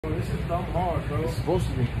This is dumb hard, bro. It's supposed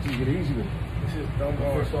to be. You get easy with it. This is dumb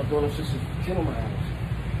hard. First start doing them shits is 10 on my hands.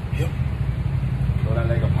 Yep. Throw that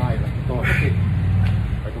leg up high like you're throwing a kick.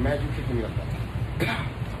 Like imagine you kicking me like that.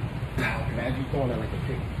 Imagine you throwing that like a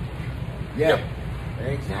kick. Yeah. Yep.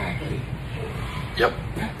 Exactly. Yep.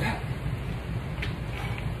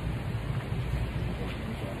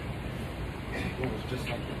 It was just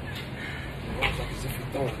like that. It was like as if you're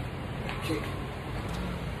throwing a kick.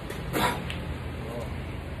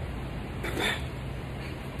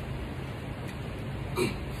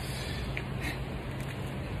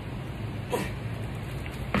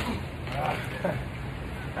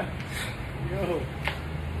 Yo,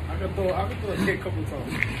 I could throw a kick a couple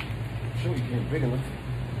times. Sure, you can't big enough.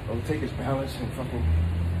 All it takes is balance and fucking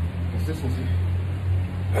consistency.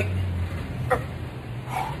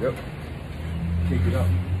 Yep. Kick it up.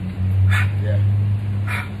 Yeah.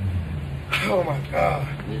 Oh my God.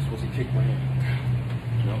 You're supposed to kick my hand.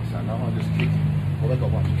 You know, so I know how to just kick. Well, let go,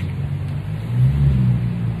 watch you kick.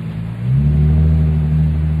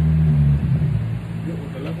 Good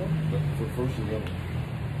with the left one? For first and the other.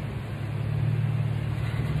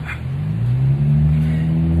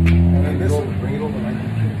 And then this one, bring it over like you can.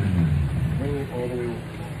 Bring it all the way over.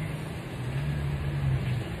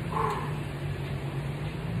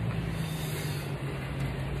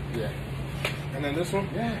 Yeah. And then this one?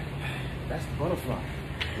 Yeah. That's the butterfly.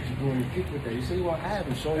 What you doing? You kick with that. You say you want to have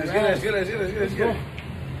and show Let's your get it, ass. let's get it.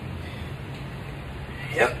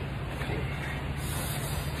 Yep.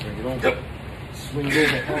 Bring it over. Yep. Swing it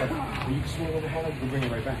over hard. When you swing over hard, you can bring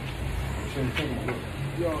it right back. I'm sure you think about it.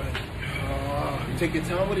 Yo, You take your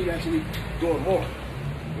time with it, you actually doing more.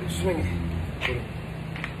 When you swing it.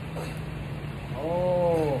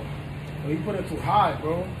 oh, you put it too high,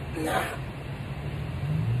 bro. Nah.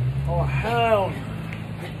 Oh, hell no.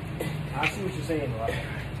 I see what you're saying, right?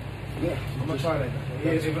 Yeah. I'm gonna try that.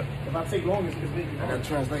 Yeah, if I take long, it's big. That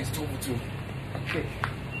translates over to a kick.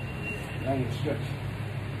 Now you stretch.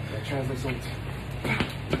 That translates over to.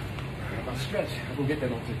 If I stretch, I can get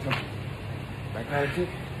that onto the temple. That kind of kick.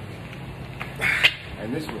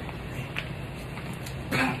 And this way.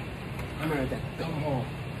 I'm gonna that dumb hard.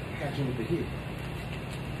 Catch you with the hip.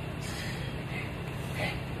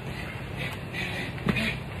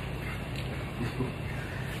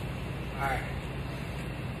 Alright.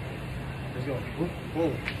 Let's go. Boom,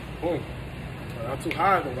 boom, boom. Not too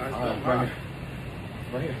high though, guys. All right, right here.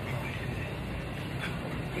 Right here.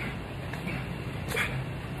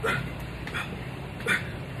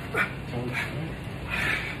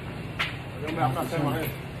 I'm not turning my head.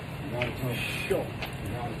 You gotta turn. Sure. You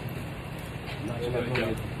gotta turn. Not too much on it.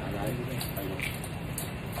 All right. There you go.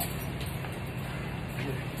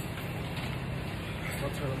 I'm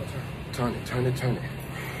gonna turn. Turn it.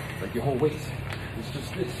 Like your whole waist. It's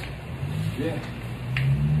just this. Yeah.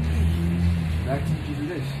 That teaches you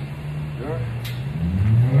this. Yeah.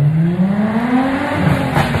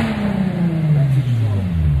 That teaches you how to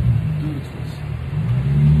do the twist.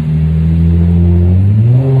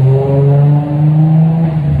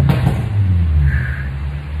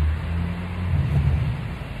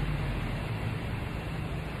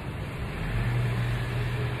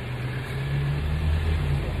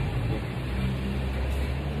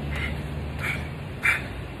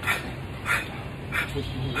 Twist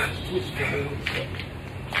your whole waist.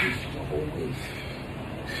 Twist your whole waist.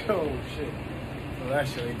 Oh shit. Well, that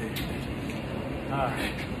shit ain't did.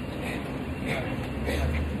 Alright.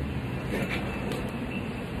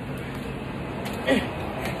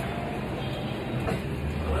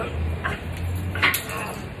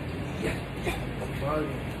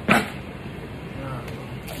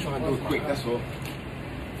 I'm trying to do it quick, that's all.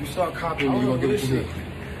 If you start copying me, you're gonna get what you need.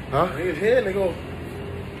 Huh? Niggas here, they go.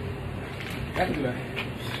 I can do that.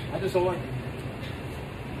 I just don't like it.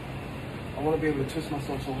 I want to be able to twist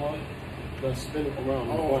myself so hard that I spin it around.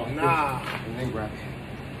 Oh, nah. And then grab it.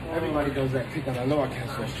 Everybody does that kick, and I know I can't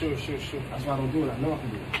switch. Sure. That's why I don't do it. I know I can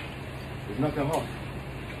do it. There's nothing hard.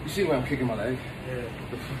 You see where I'm kicking my leg? Yeah.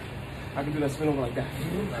 I can do that spin over like that.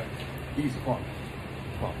 Easy, come on.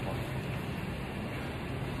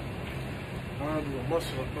 I want to do a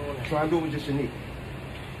muscle up, bro. Try and do it with just your knee.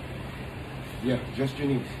 Yeah, just your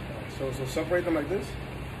knees. So separate them like this?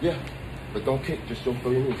 Yeah, but don't kick, just don't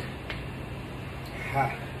throw your knees.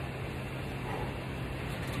 Ha.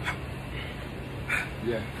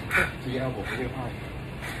 Yeah, to your elbow, bring it high.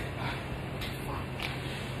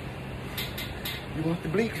 You want the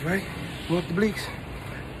obliques, right? You want the obliques?